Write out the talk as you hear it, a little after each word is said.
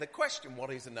The question,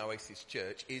 what is an Oasis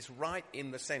church, is right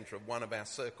in the centre of one of our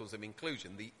circles of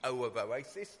inclusion, the O of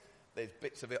Oasis. There's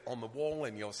bits of it on the wall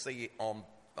and you'll see it on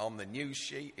the news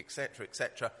sheet,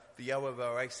 etc., the O of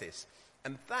Oasis.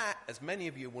 And that, as many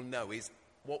of you will know, is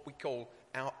what we call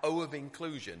our O of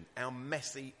inclusion, our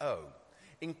messy O.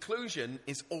 Inclusion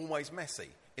is always messy.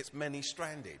 It's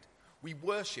many-stranded. We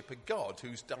worship a God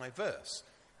who's diverse.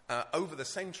 Over the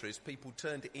centuries, people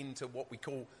turned it into what we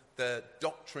call the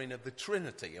doctrine of the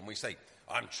Trinity, and we say,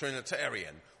 I'm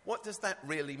Trinitarian. What does that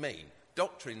really mean?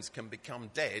 Doctrines can become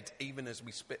dead even as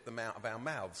we spit them out of our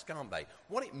mouths, can't they?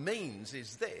 What it means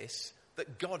is this,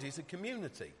 that God is a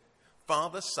community.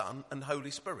 Father, Son, and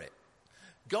Holy Spirit.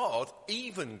 God,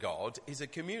 even God, is a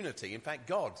community. In fact,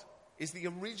 God is the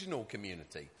original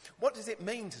community. What does it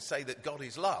mean to say that God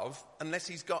is love unless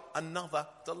he's got another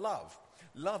to love?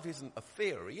 Love isn't a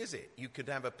theory, is it? You could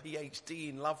have a PhD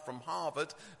in love from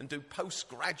Harvard and do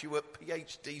postgraduate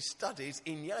PhD studies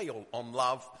in Yale on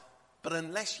love, but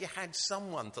unless you had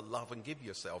someone to love and give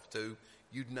yourself to,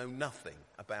 you'd know nothing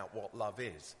about what love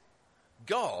is.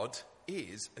 God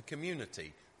is a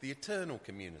community, the eternal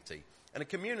community, and a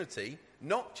community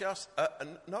not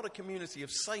a community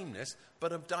of sameness,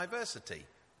 but of diversity.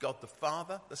 God the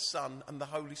Father, the Son, and the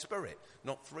Holy Spirit.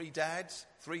 Not three dads,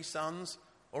 three sons,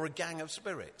 or a gang of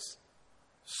spirits.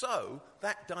 So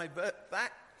that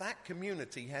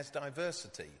community has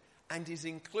diversity and is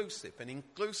inclusive, and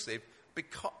inclusive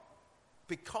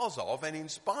because of and in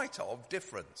spite of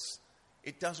difference.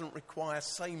 It doesn't require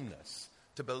sameness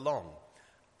to belong.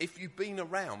 If you've been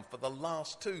around for the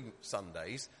last 2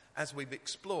 Sundays, as we've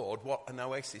explored what an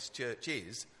Oasis church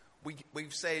is,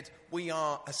 we've said we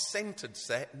are a centred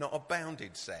set, not a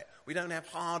bounded set. We don't have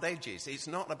hard edges. It's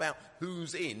not about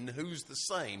who's in, who's the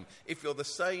same. If you're the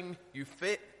same, you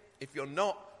fit. If you're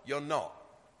not, you're not.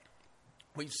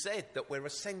 We've said that we're a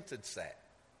centred set.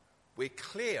 We're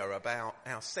clear about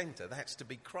our centre. That's to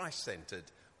be Christ-centred.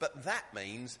 But that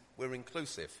means we're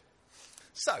inclusive.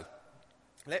 So,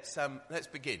 let's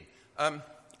begin.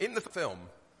 In the film,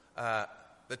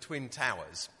 The Twin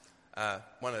Towers, the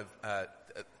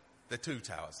Two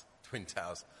Towers, Twin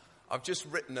Towers. I've just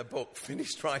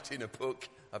finished writing a book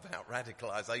about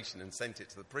radicalisation and sent it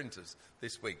to the printers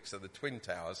this week. So the Twin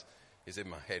Towers is in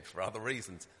my head for other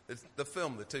reasons. The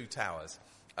film, The Two Towers,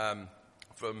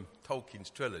 from Tolkien's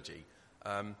trilogy,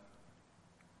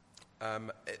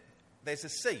 there's a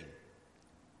scene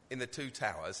in The Two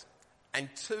Towers, and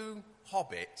 2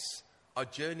 hobbits are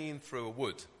journeying through a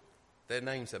wood. Their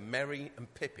names are Merry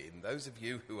and Pippin. Those of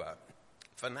you who are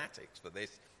fanatics for this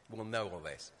will know all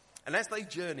this. And as they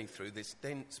journey through this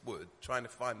dense wood, trying to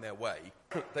find their way,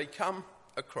 they come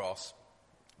across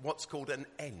what's called an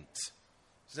ent.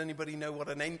 Does anybody know what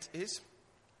an ent is?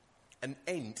 An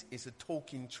ent is a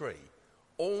talking tree.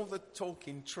 All the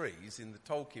talking trees in the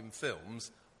Tolkien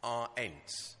films are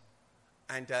ents.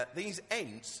 And these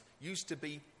ents used to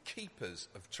be keepers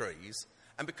of trees,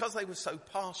 and because they were so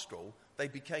pastoral, they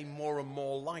became more and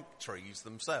more like trees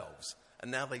themselves. And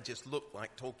now they just look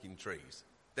like talking trees.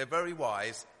 They're very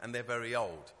wise and they're very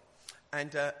old.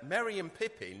 And Merry and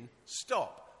Pippin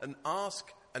stop and ask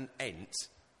an ent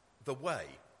the way.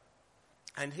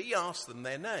 And he asks them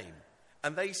their name.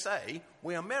 And they say,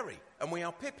 we are Merry and we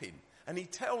are Pippin. And he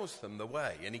tells them the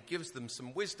way and he gives them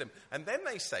some wisdom. And then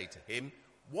they say to him,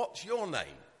 what's your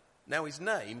name? Now his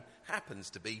name happens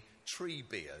to be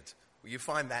Treebeard. Well, you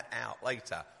find that out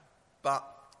later. But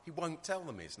he won't tell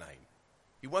them his name.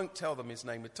 He won't tell them his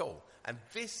name at all. And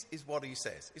this is what he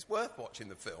says. It's worth watching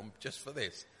the film just for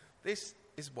this. This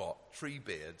is what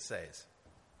Treebeard says.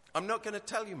 I'm not going to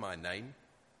tell you my name,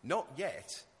 not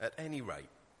yet, at any rate.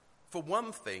 For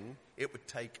one thing, it would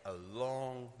take a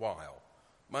long while.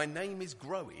 My name is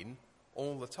growing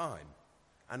all the time.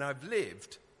 And I've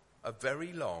lived a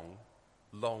very long,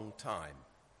 long time.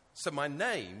 So my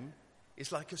name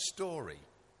is like a story.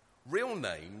 Real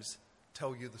names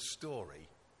tell you the story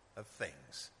of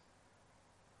things.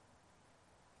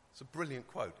 It's a brilliant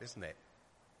quote, isn't it?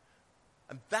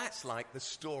 And that's like the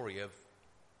story of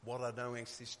what an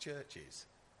Oasis church is.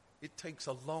 It takes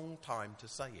a long time to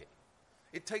say it.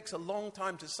 It takes a long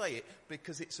time to say it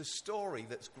because it's a story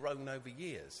that's grown over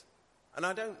years. And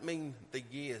I don't mean the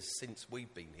years since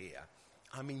we've been here.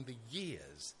 I mean the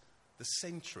years, the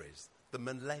centuries, the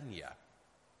millennia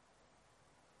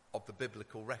of the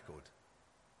biblical record.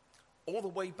 All the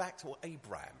way back to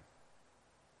Abraham.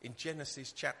 In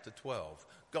Genesis chapter 12,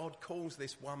 God calls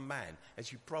this one man,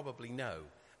 as you probably know,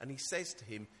 and he says to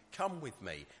him, come with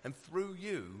me, and through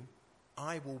you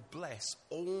I will bless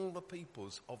all the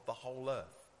peoples of the whole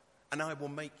earth, and I will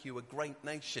make you a great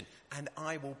nation, and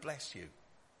I will bless you.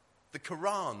 The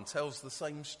Quran tells the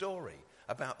same story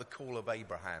about the call of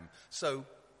Abraham. So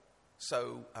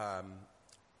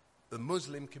the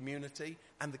Muslim community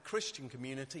and the Christian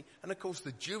community, and of course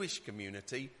the Jewish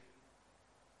community,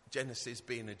 Genesis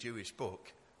being a Jewish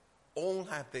book, all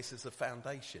have this as a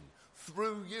foundation.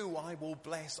 Through you I will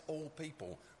bless all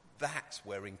people. That's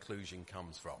where inclusion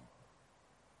comes from.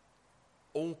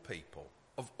 All people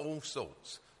of all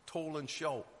sorts, tall and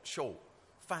short,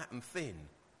 fat and thin,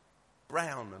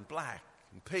 brown and black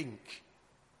and pink,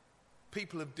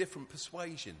 people of different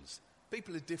persuasions,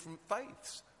 people of different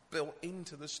faiths, built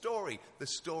into the story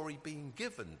being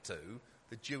given to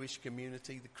the Jewish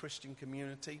community, the Christian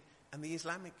community, and the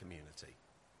Islamic community.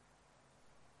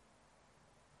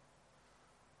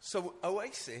 So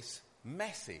Oasis'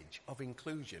 message of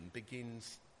inclusion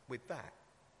begins with that.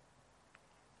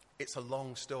 It's a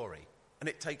long story, and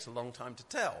it takes a long time to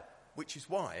tell, which is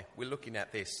why we're looking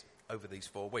at this over these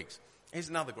 4 weeks. Here's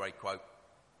another great quote,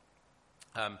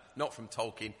 not from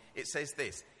Tolkien. It says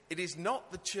this: "It is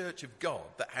not the Church of God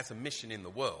that has a mission in the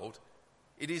world.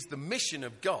 It is the mission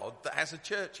of God that has a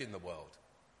church in the world."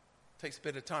 It takes a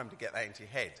bit of time to get that into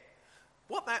your head.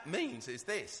 What that means is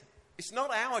this: it's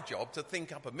not our job to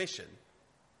think up a mission.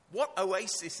 What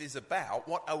Oasis is about,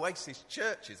 what Oasis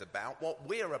Church is about, what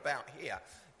we're about here,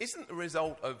 isn't the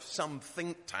result of some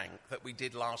think tank that we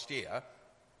did last year,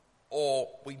 or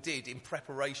we did in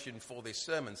preparation for this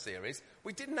sermon series.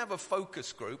 We didn't have a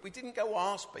focus group. We didn't go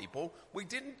ask people. We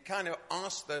didn't kind of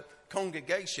ask the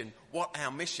congregation what our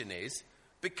mission is,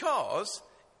 because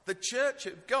the Church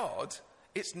of God,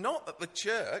 it's not that the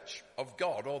Church of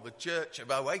God or the Church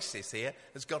of Oasis here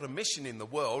has got a mission in the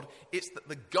world. It's that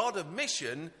the God of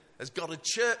mission has got a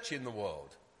church in the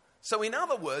world. So in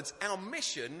other words, our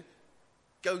mission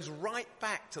goes right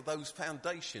back to those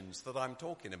foundations that I'm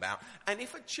talking about. And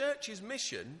if a church's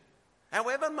mission,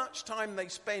 however much time they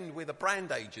spend with a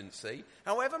brand agency,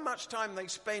 however much time they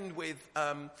spend with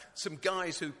some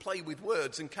guys who play with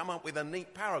words and come up with a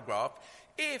neat paragraph,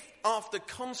 if after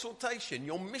consultation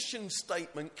your mission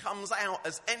statement comes out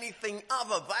as anything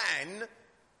other than,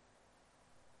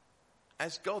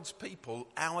 as God's people,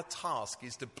 our task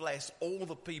is to bless all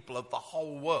the people of the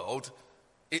whole world,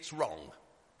 it's wrong,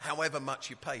 however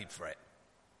much you paid for it.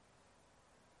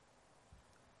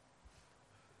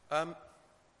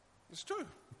 It's true.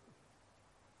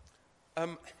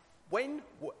 When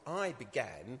I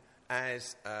began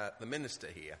as the minister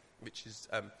here, which is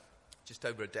just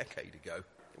over a decade ago,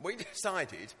 we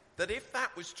decided that if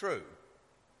that was true,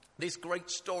 this great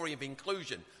story of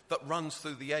inclusion that runs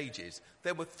through the ages,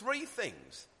 there were 3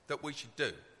 things that we should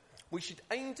do. We should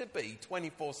aim to be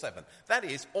 24/7. That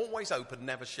is, always open,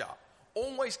 never shut.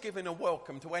 Always giving a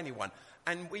welcome to anyone.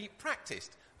 And we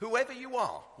practiced, whoever you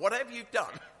are, whatever you've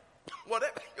done,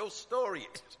 whatever your story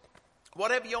is,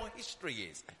 whatever your history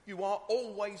is, you are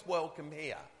always welcome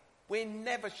here. We're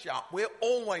never shut. We're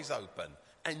always open.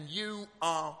 And you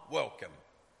are welcome.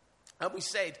 And we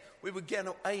said we were going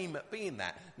to aim at being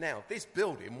that. Now, this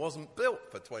building wasn't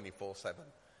built for 24/7.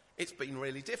 It's been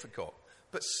really difficult.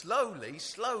 But slowly,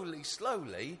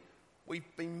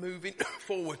 we've been moving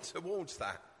forward towards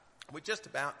that. We're just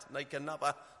about to make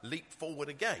another leap forward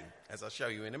again, as I'll show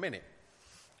you in a minute.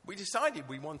 We decided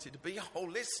we wanted to be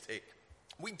holistic.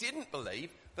 We didn't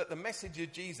believe that the message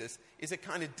of Jesus is a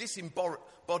kind of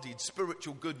disembodied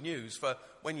spiritual good news for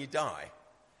when you die.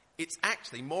 It's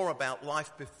actually more about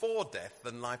life before death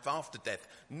than life after death.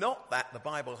 Not that the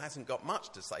Bible hasn't got much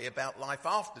to say about life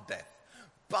after death,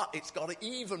 but it's got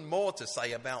even more to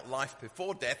say about life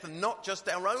before death, and not just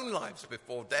our own lives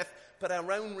before death, but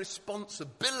our own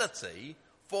responsibility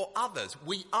for others.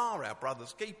 We are our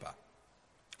brother's keeper.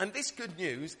 And this good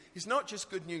news is not just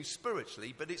good news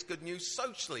spiritually, but it's good news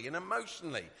socially and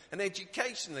emotionally and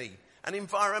educationally and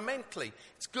environmentally.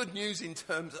 It's good news in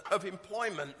terms of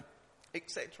employment,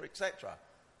 etc., etc.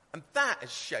 And that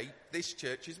has shaped this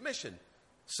church's mission.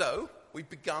 So we've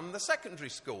begun the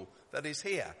secondary school that is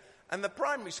here, and the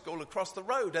primary school across the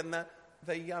road, and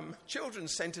the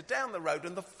children's centre down the road,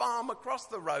 and the farm across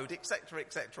the road, etc.,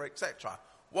 etc., etc.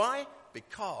 Why?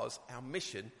 Because our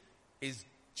mission is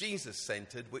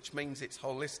Jesus-centred, which means it's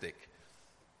holistic.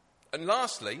 And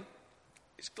lastly,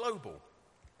 it's global.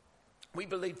 We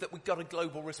believe that we've got a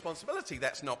global responsibility.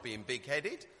 That's not being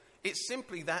big-headed. It's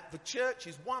simply that the church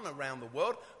is one around the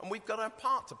world, and we've got our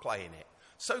part to play in it.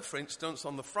 So, for instance,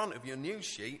 on the front of your news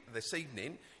sheet this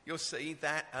evening, you'll see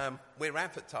that we're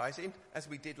advertising, as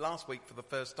we did last week for the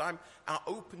first time, our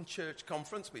Open Church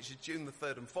Conference, which is June the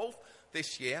 3rd and 4th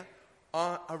this year,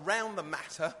 around the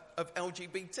matter of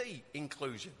LGBT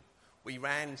inclusion. We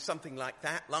ran something like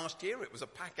that last year. It was a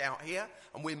pack out here,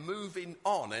 and we're moving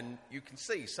on, and you can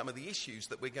see some of the issues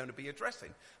that we're going to be addressing.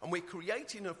 And we're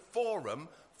creating a forum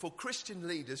for Christian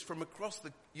leaders from across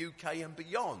the UK and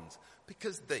beyond,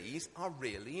 because these are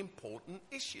really important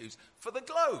issues for the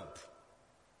globe,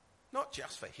 not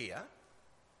just for here.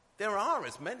 There are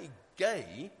as many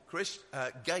gay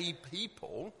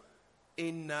people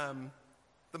in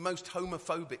the most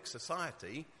homophobic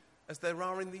society as there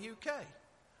are in the UK.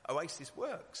 Oasis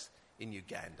works in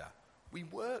Uganda. We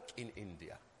work in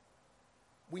India.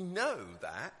 We know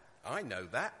that, I know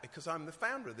that because I'm the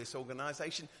founder of this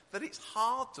organisation, that it's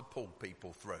hard to pull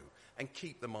people through and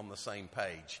keep them on the same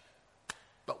page.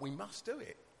 But we must do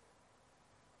it.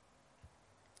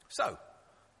 So,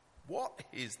 what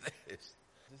is this?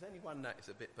 Does anyone know? It's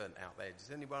a bit burnt out there. Does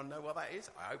anyone know what that is?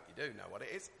 I hope you do know what it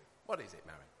is. What is it,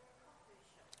 Mary?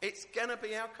 It's going to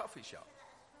be our coffee shop.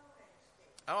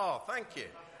 Oh, thank you.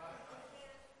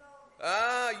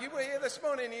 You were here this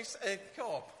morning. You said,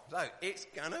 "God, no, it's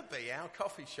going to be our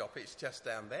coffee shop. It's just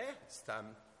down there.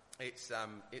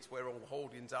 It's where all the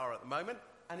hoardings are at the moment.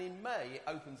 And in May, it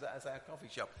opens as our coffee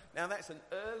shop. Now, that's an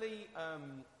early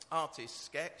artist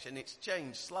sketch, and it's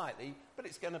changed slightly, but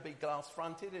it's going to be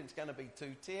glass-fronted, and it's going to be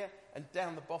two-tier. And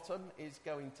down the bottom is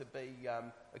going to be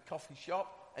a coffee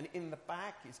shop, and in the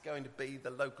back is going to be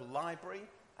the local library.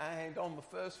 And on the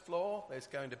first floor, there's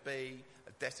going to be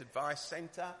a debt advice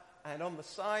centre. And on the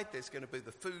side, there's going to be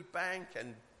the food bank.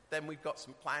 And then we've got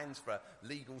some plans for a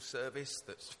legal service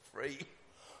that's free,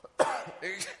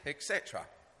 etc.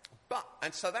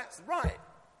 And so that's right.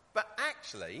 But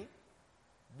actually,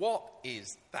 what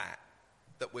is that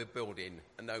we're building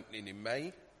and opening in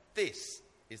May? This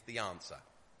is the answer.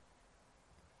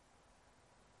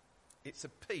 It's a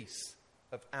piece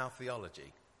of our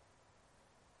theology.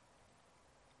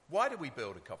 Why do we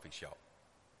build a coffee shop?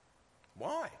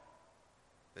 Why?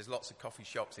 There's lots of coffee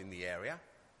shops in the area.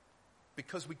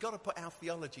 Because we've got to put our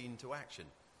theology into action.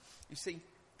 You see,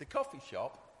 the coffee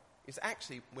shop is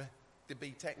actually, to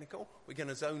be technical, we're going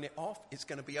to zone it off. It's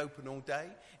going to be open all day.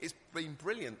 It's been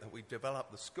brilliant that we've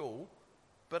developed the school.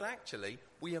 But actually,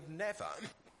 we have never,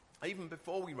 even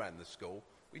before we ran the school,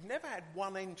 we've never had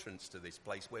one entrance to this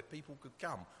place where people could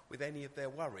come with any of their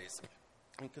worries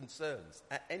and concerns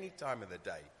at any time of the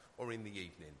day or in the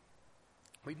evening.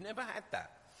 We've never had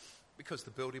that because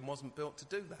the building wasn't built to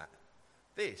do that.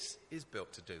 This is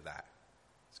built to do that.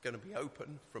 It's going to be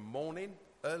open from morning,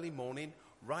 early morning,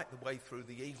 right the way through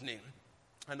the evening.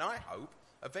 And I hope,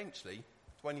 eventually,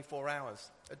 24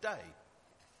 hours a day.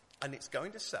 And it's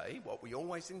going to say what we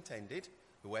always intended: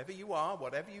 whoever you are,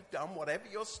 whatever you've done, whatever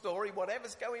your story,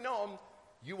 whatever's going on,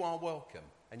 you are welcome,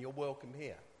 and you're welcome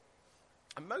here.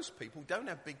 And most people don't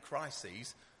have big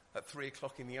crises at 3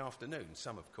 o'clock in the afternoon.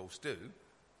 Some, of course, do.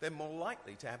 They're more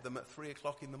likely to have them at 3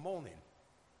 o'clock in the morning,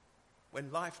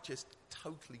 when life just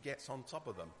totally gets on top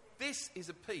of them. This is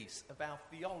a piece of our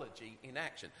theology in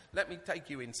action. Let me take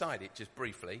you inside it just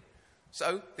briefly.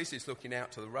 So, this is looking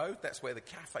out to the road. That's where the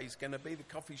cafe's going to be, the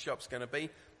coffee shop's going to be.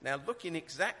 Now, looking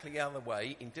exactly the other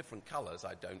way in different colours,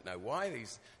 I don't know why.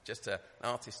 These just an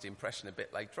artist impression a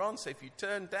bit later on. So if you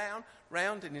turn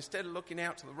round, and instead of looking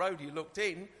out to the road, you looked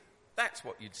in, that's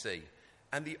what you'd see.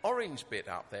 And the orange bit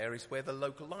up there is where the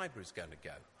local library is going to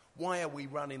go. Why are we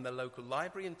running the local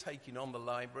library and taking on the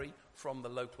library from the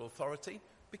local authority?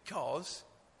 Because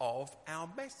of our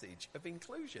message of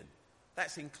inclusion.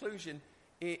 That's inclusion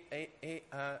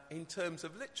in terms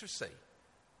of literacy,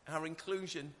 our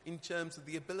inclusion in terms of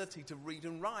the ability to read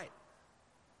and write,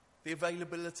 the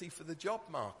availability for the job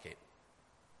market.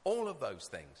 All of those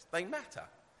things, they matter.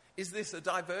 Is this a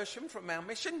diversion from our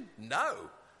mission? No.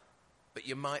 But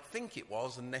you might think it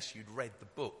was unless you'd read the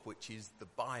book, which is the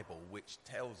Bible, which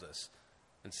tells us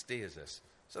and steers us.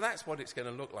 So that's what it's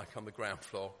going to look like on the ground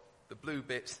floor. The blue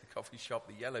bit's the coffee shop,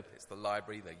 the yellow bit's the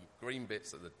library, the green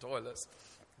bit's are the toilets.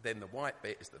 Then the white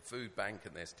bit is the food bank,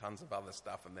 and there's tons of other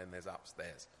stuff, and then there's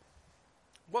upstairs.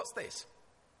 What's this?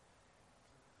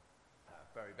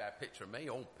 A very bad picture of me.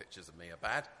 All pictures of me are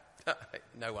bad.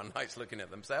 No one likes looking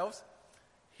at themselves.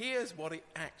 Here's what it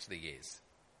actually is.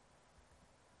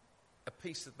 A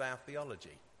piece of our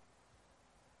theology.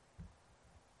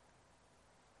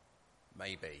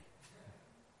 Maybe.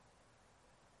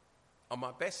 On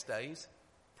my best days,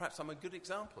 perhaps I'm a good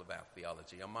example of our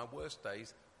theology. On my worst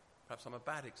days, perhaps I'm a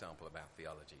bad example of our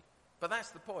theology. But that's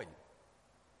the point.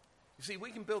 You see,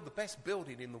 we can build the best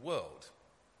building in the world.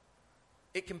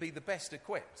 It can be the best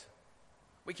equipped.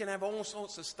 We can have all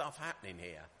sorts of stuff happening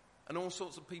here and all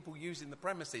sorts of people using the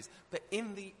premises. But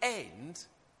in the end,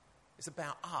 it's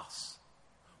about us.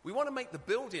 We want to make the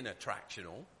building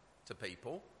attractional to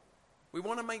people, We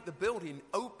want to make the building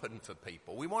open for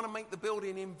people. We want to make the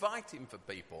building inviting for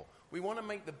people. We want to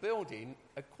make the building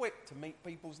equipped to meet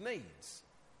people's needs.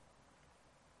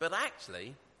 But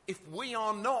actually, if we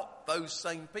are not those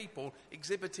same people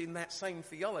exhibiting that same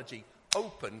theology,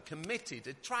 open, committed,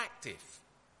 attractive,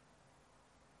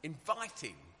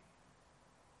 inviting,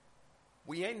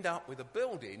 we end up with a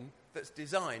building that's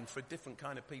designed for a different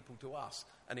kind of people to us,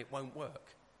 and it won't work.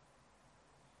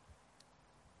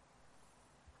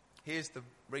 Here's the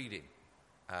reading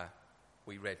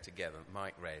we read together,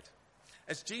 Mike read.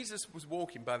 As Jesus was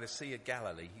walking by the Sea of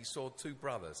Galilee, he saw two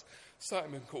brothers,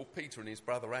 Simon called Peter and his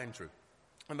brother Andrew,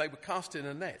 and they were casting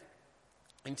a net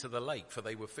into the lake, for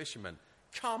they were fishermen.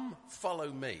 "Come,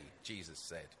 follow me," Jesus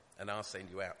said, "and I'll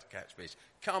send you out to catch fish.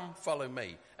 Come, follow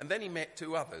me." And then he met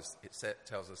two others,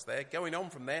 tells us there. Going on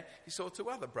from there, he saw two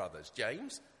other brothers,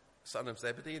 James, son of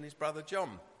Zebedee, and his brother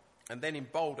John. And then in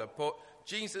bolder put,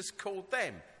 Jesus called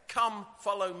them. "Come,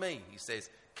 follow me," he says.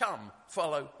 "Come,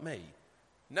 follow me."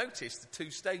 Notice the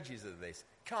two stages of this.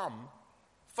 Come,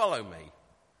 follow me.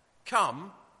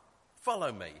 Come,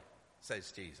 follow me,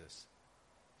 says Jesus.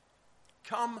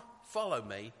 Come, follow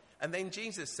me. And then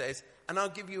Jesus says, and I'll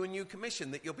give you a new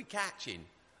commission that you'll be catching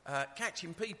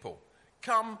people.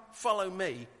 Come, follow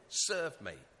me, serve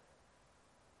me.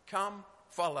 Come,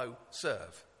 follow,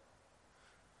 serve.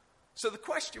 So the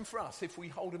question for us, if we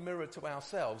hold a mirror to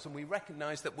ourselves and we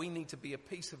recognise that we need to be a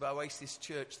piece of Oasis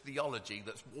Church theology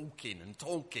that's walking and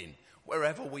talking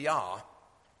wherever we are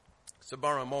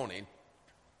tomorrow morning,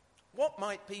 what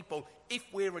might people, if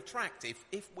we're attractive,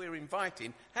 if we're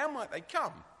inviting, how might they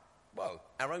come? Well,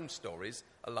 our own stories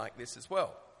are like this as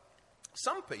well.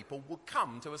 Some people will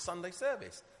come to a Sunday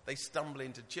service. They stumble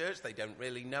into church, they don't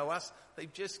really know us,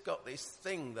 they've just got this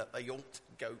thing that they ought to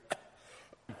go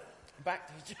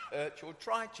back to church or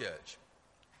try church.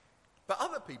 But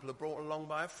other people are brought along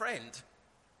by a friend.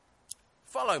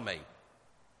 Follow me.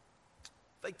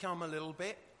 They come a little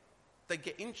bit. They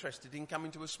get interested in coming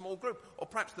to a small group, or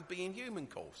perhaps the Being Human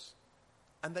course.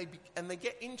 And they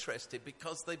get interested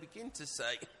because they begin to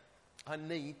say, I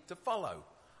need to follow.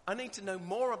 I need to know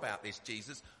more about this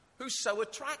Jesus who's so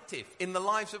attractive in the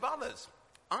lives of others.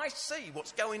 I see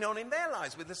what's going on in their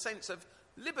lives with a sense of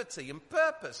liberty and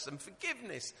purpose and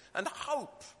forgiveness and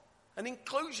hope and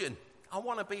inclusion. I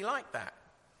want to be like that.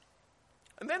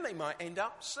 And then they might end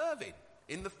up serving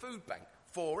in the food bank,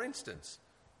 for instance.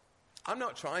 I'm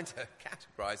not trying to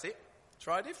categorise it.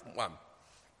 Try a different one.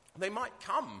 They might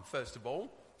come, first of all,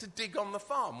 to dig on the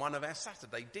farm, one of our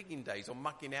Saturday digging days or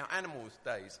mucking out animals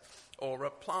days or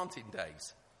planting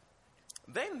days.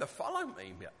 Then the follow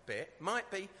me bit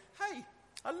might be, hey,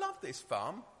 I love this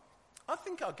farm. I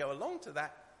think I'll go along to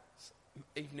that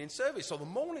evening service or the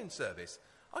morning service.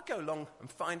 I'll go along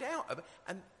and find out.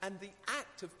 And the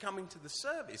act of coming to the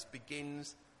service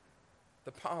begins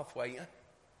the pathway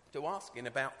to asking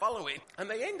about following. And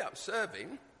they end up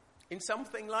serving in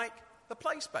something like the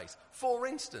play space. For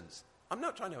instance, I'm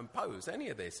not trying to impose any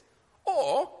of this.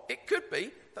 Or it could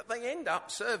be that they end up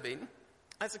serving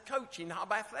as a coach in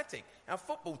Hub Athletic, our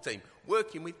football team,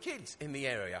 working with kids in the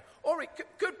area. Or it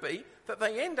could be that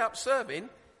they end up serving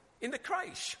in the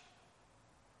creche.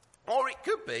 Or it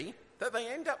could be that they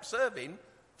end up serving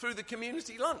through the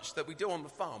community lunch that we do on the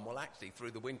farm. Well, actually,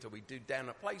 through the winter, we do down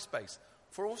at Play Space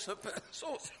for all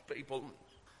sorts of people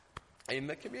in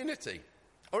the community.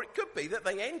 Or it could be that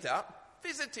they end up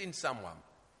visiting someone.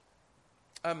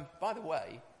 By the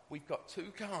way, we've got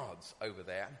two cards over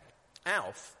there.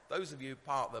 Alf, those of you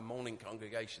part of the morning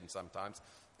congregation sometimes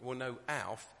will know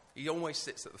Alf. He always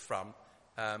sits at the front.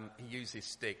 He uses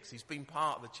sticks. He's been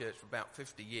part of the church for about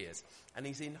 50 years. And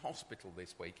he's in hospital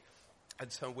this week.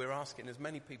 And so we're asking as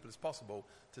many people as possible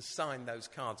to sign those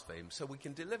cards for him so we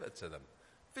can deliver to them.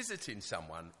 Visiting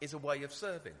someone is a way of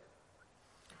serving.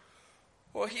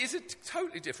 Well, here's a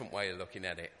totally different way of looking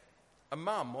at it. A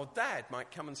mum or dad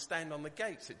might come and stand on the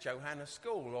gates at Johanna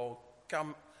School or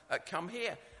come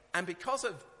here. And because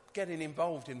of getting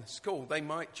involved in the school, they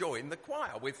might join the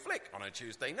choir with Flick on a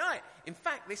Tuesday night. In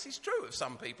fact, this is true of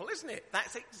some people, isn't it?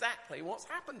 That's exactly what's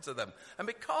happened to them. And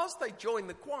because they join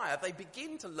the choir, they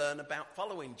begin to learn about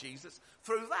following Jesus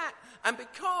through that. And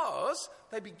because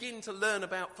they begin to learn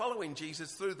about following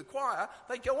Jesus through the choir,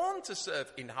 they go on to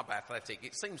serve in Hub Athletic.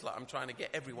 It seems like I'm trying to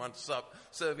get everyone to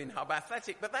serve in Hub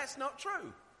Athletic, but that's not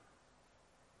true.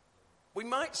 We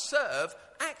might serve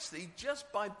actually just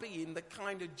by being the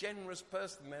kind of generous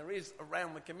person there is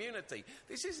around the community.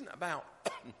 This isn't about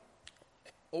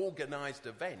organised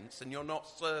events and you're not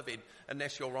serving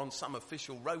unless you're on some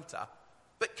official rota.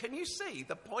 But can you see,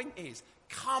 the point is,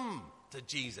 come to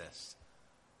Jesus.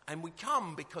 And we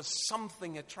come because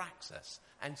something attracts us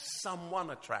and someone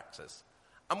attracts us.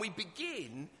 And we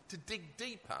begin to dig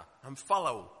deeper and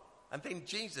follow. And then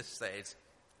Jesus says,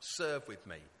 serve with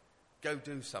me. Go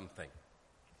do something.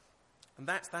 And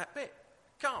that's that bit.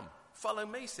 Come, follow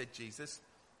me, said Jesus,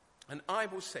 and I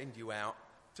will send you out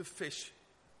to fish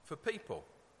for people.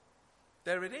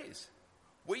 There it is.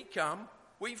 We come,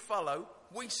 we follow,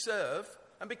 we serve,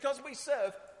 and because we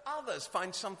serve, others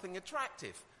find something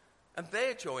attractive. And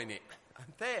they're joining it, and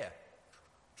they're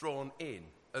drawn in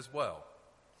as well.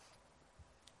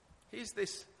 Here's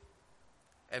this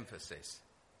emphasis.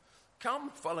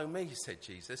 Come, follow me, said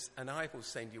Jesus, and I will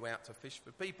send you out to fish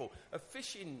for people. A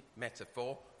fishing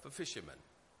metaphor for fishermen.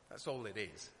 That's all it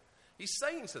is. He's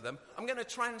saying to them, I'm going to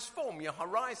transform your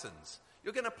horizons.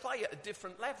 You're going to play at a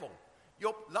different level.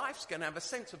 Your life's going to have a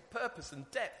sense of purpose and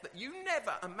depth that you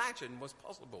never imagined was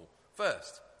possible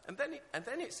first. And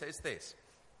then it says this.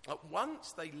 At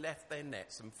once they left their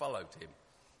nets and followed him.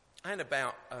 And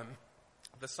about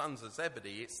the sons of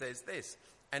Zebedee, it says this.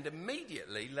 And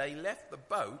immediately they left the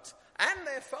boat and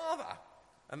their father,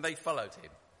 and they followed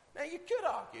him. Now you could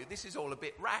argue this is all a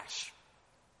bit rash,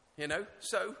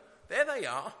 So there they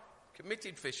are,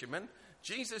 committed fishermen.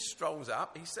 Jesus strolls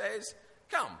up. He says,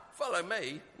 come, follow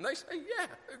me. And they say, yeah,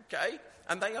 okay.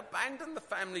 And they abandon the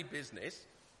family business,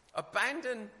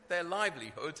 abandon their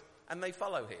livelihood, and they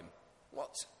follow him.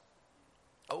 What's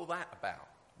all that about?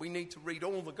 We need to read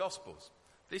all the Gospels.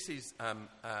 This is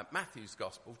Matthew's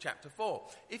Gospel, chapter 4.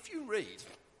 If you read,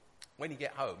 when you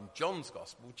get home, John's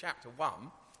Gospel, chapter 1,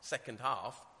 second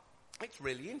half, it's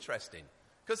really interesting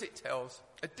because it tells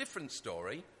a different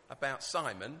story about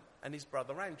Simon and his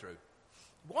brother Andrew.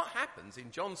 What happens in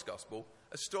John's Gospel,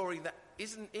 a story that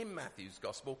isn't in Matthew's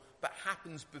Gospel but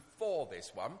happens before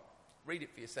this one, read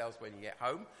it for yourselves when you get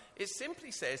home, it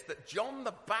simply says that John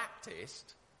the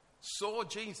Baptist saw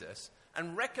Jesus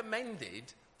and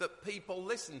recommended that people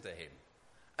listen to him.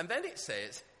 And then it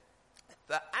says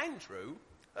that Andrew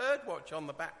heard what John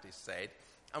the Baptist said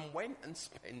and went and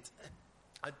spent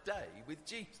a day with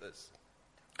Jesus.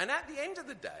 And at the end of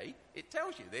the day, it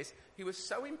tells you this, he was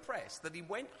so impressed that he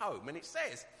went home, and it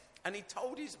says, and he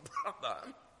told his brother,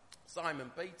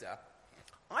 Simon Peter,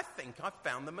 I think I've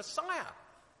found the Messiah,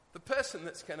 the person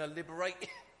that's going to liberate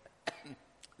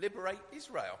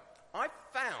Israel. I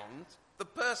found the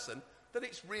person that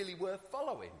it's really worth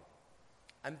following.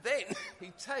 And then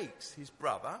he takes his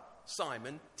brother,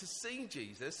 Simon, to see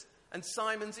Jesus, and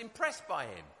Simon's impressed by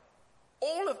him.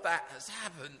 All of that has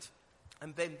happened,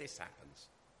 and then this happens.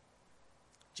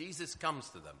 Jesus comes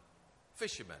to them,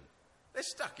 fishermen. They're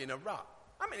stuck in a rut.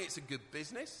 I mean, it's a good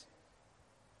business,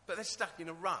 but they're stuck in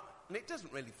a rut, and it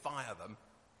doesn't really fire them.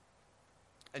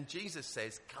 And Jesus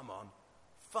says, come on,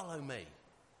 follow me.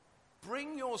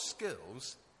 Bring your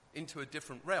skills into a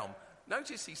different realm.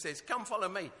 Notice he says, come follow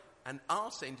me, and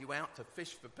I'll send you out to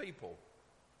fish for people.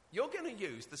 You're going to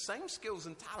use the same skills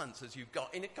and talents as you've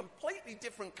got in a completely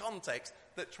different context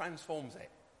that transforms it.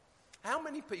 How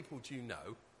many people do you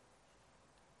know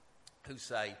who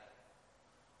say,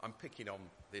 I'm picking on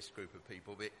this group of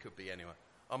people, but it could be anyone.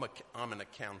 I'm an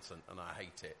accountant and I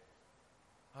hate it.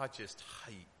 I just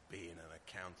hate being an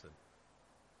accountant.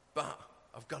 But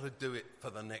I've got to do it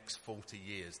for the next 40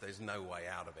 years. There's no way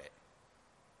out of it.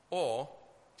 Or,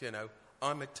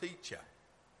 I'm a teacher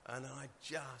and I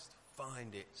just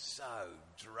find it so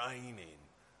draining.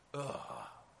 Ugh.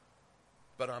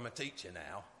 But I'm a teacher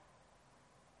now.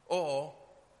 Or,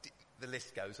 the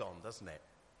list goes on, doesn't it?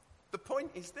 The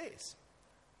point is this.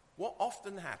 What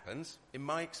often happens, in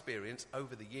my experience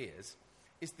over the years,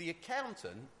 is the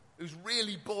accountant who's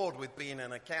really bored with being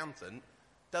an accountant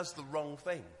does the wrong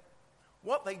thing.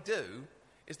 What they do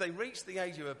is they reach the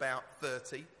age of about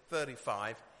 30,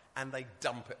 35, and they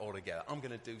dump it all together. I'm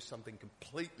going to do something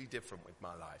completely different with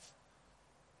my life.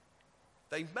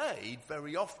 They've made,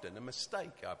 very often, a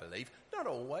mistake, I believe. Not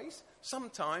always.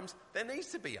 Sometimes there needs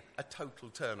to be a total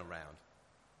turnaround.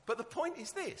 But the point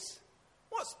is this.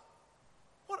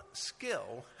 What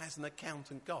skill has an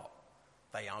accountant got?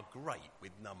 They are great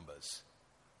with numbers.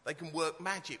 They can work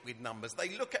magic with numbers. They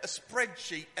look at a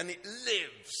spreadsheet and it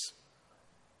lives.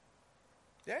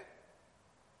 Yeah?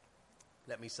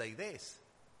 Let me say this.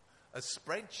 A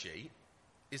spreadsheet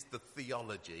is the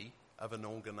theology of an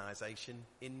organisation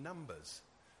in numbers.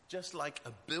 Just like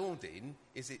a building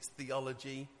is its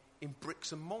theology in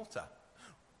bricks and mortar.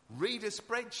 Read a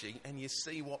spreadsheet and you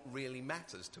see what really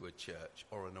matters to a church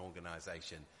or an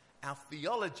organisation. Our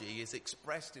theology is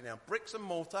expressed in our bricks and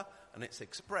mortar, and it's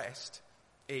expressed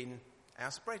in our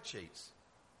spreadsheets.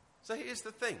 So here's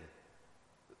the thing.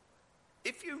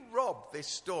 If you rob this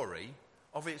story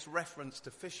of its reference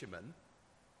to fishermen,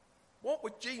 What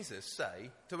would Jesus say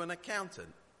to an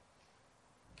accountant?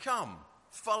 Come,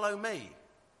 follow me,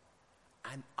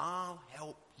 and I'll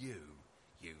help you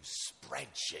use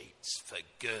spreadsheets for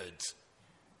good.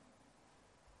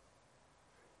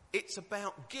 It's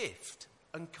about gift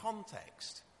and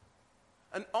context.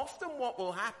 And often what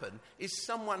will happen is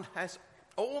someone has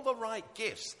all the right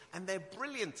gifts and they're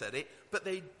brilliant at it, but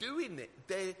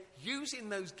they're using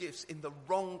those gifts in the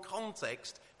wrong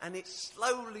context, and it's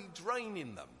slowly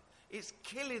draining them. It's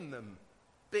killing them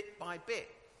bit by bit.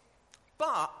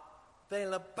 But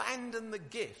they'll abandon the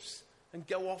gifts and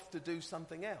go off to do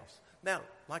something else. Now,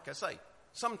 like I say,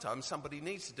 sometimes somebody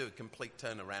needs to do a complete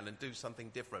turnaround and do something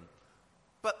different.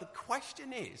 But the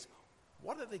question is,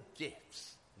 what are the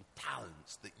gifts and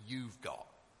talents that you've got,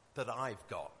 that I've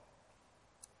got,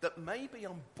 that maybe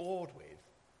I'm bored with,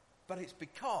 but it's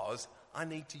because I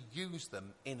need to use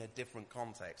them in a different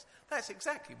context? That's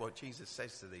exactly what Jesus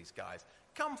says to these guys.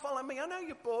 Come follow me. I know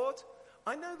you're bored.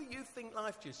 I know that you think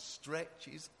life just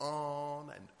stretches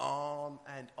on and on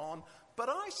and on, but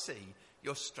I see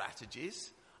your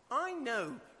strategies. I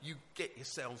know you get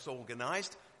yourselves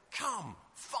organised. Come,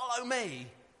 follow me,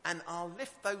 and I'll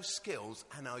lift those skills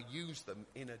and I'll use them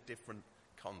in a different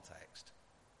context.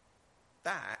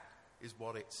 That is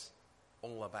what it's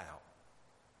all about.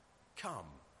 Come,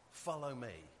 follow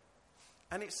me.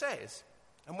 And it says,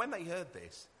 and when they heard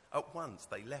this, at once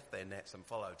they left their nets and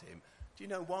followed him. Do you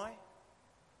know why?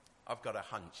 I've got a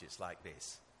hunch it's like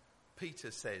this.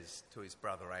 Peter says to his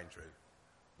brother Andrew,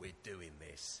 we're doing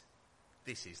this.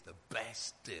 This is the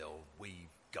best deal we've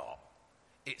got.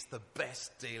 It's the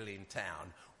best deal in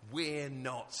town. We're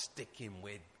not sticking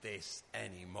with this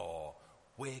anymore.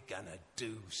 We're going to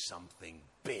do something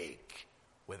big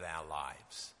with our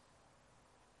lives.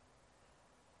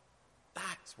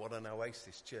 That's what an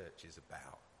Oasis Church is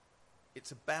about.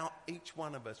 It's about each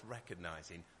one of us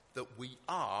recognising that we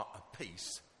are a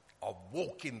piece of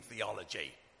walking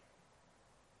theology.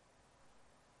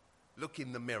 Look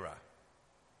in the mirror.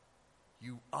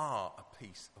 You are a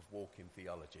piece of walking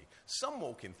theology. Some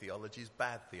walking theology is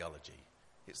bad theology.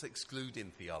 It's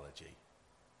excluding theology.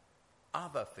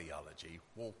 Other theology,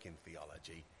 walking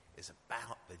theology, is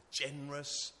about the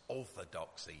generous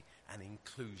orthodoxy and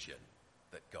inclusion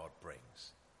that God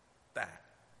brings. That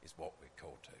is what we're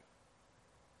called to.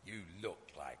 You look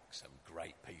like some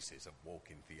great pieces of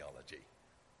walking theology.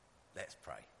 Let's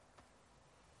pray.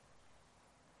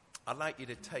 I'd like you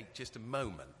to take just a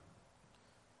moment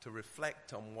to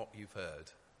reflect on what you've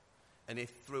heard. And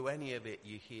if through any of it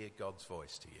you hear God's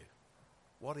voice to you,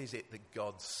 what is it that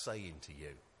God's saying to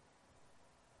you?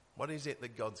 What is it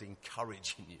that God's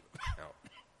encouraging you about?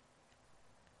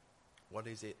 What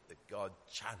is it that God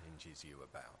challenges you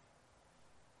about?